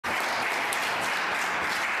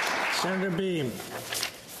Senator Beam.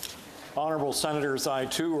 Honourable Senators, I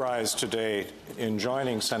too rise today in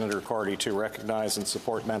joining Senator Cordy to recognize and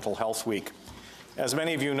support Mental Health Week. As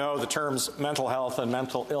many of you know, the terms mental health and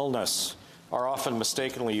mental illness are often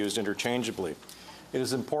mistakenly used interchangeably. It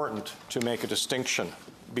is important to make a distinction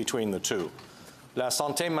between the two. La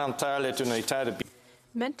santé mentale est un état de...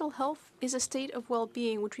 Mental health is a state of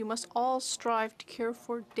well-being which we must all strive to care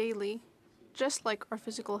for daily, just like our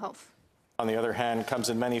physical health. On the other hand, comes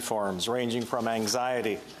in many forms, ranging from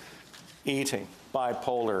anxiety, eating,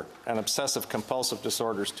 bipolar, and obsessive-compulsive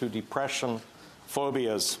disorders to depression,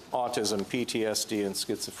 phobias, autism, PTSD, and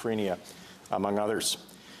schizophrenia, among others.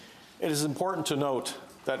 It is important to note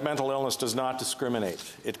that mental illness does not discriminate.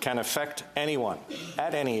 It can affect anyone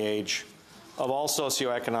at any age, of all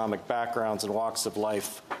socioeconomic backgrounds and walks of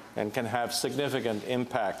life, and can have significant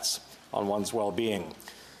impacts on one's well-being.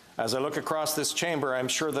 As I look across this chamber, I'm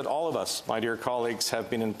sure that all of us, my dear colleagues, have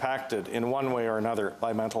been impacted in one way or another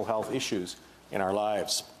by mental health issues in our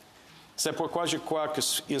lives. C'est pourquoi je crois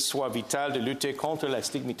qu'il soit vital de lutter contre la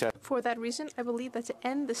stigmatisation. For that reason, I believe that to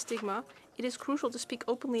end the stigma, it is crucial to speak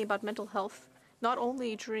openly about mental health, not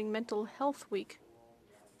only during Mental Health Week,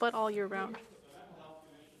 but all year round.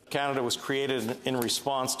 Canada was created in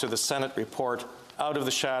response to the Senate report Out of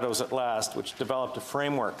the Shadows at Last, which developed a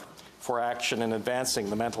framework for action in advancing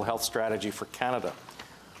the mental health strategy for Canada.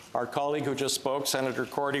 Our colleague who just spoke, Senator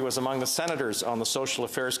Cordy, was among the senators on the Social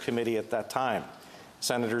Affairs Committee at that time.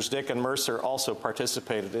 Senators Dick and Mercer also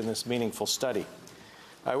participated in this meaningful study.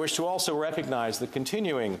 I wish to also recognize the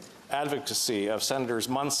continuing advocacy of Senators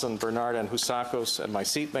Munson, Bernard, and Housakos, and my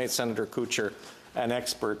seatmate, Senator Kuchar, an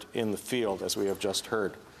expert in the field, as we have just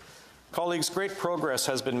heard. Colleagues, great progress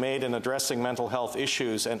has been made in addressing mental health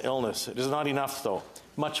issues and illness. It is not enough, though.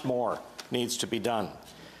 Much more needs to be done.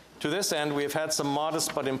 To this end, we have had some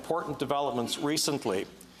modest but important developments recently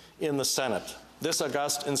in the Senate. This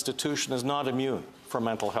august institution is not immune from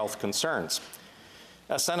mental health concerns.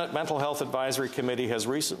 A Senate Mental Health Advisory Committee has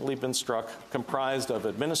recently been struck, comprised of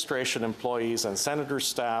administration employees and senators'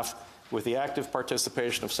 staff, with the active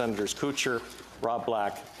participation of Senators Kuchar, Rob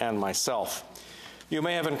Black, and myself. You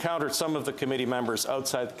may have encountered some of the committee members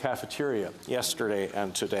outside the cafeteria yesterday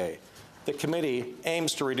and today. The committee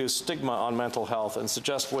aims to reduce stigma on mental health and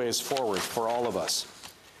suggest ways forward for all of us.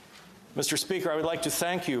 Mr. Speaker, I would like to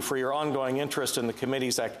thank you for your ongoing interest in the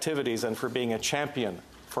committee's activities and for being a champion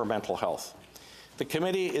for mental health. The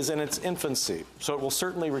committee is in its infancy, so it will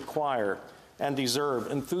certainly require and deserve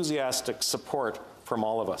enthusiastic support from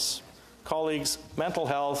all of us. Colleagues, mental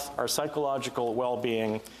health, our psychological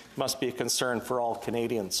well-being, must be a concern for all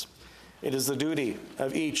Canadians. It is the duty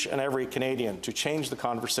of each and every Canadian to change the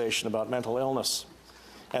conversation about mental illness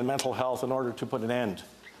and mental health in order to put an end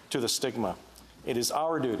to the stigma. It is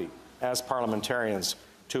our duty as parliamentarians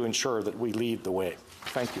to ensure that we lead the way.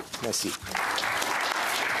 Thank you. Merci.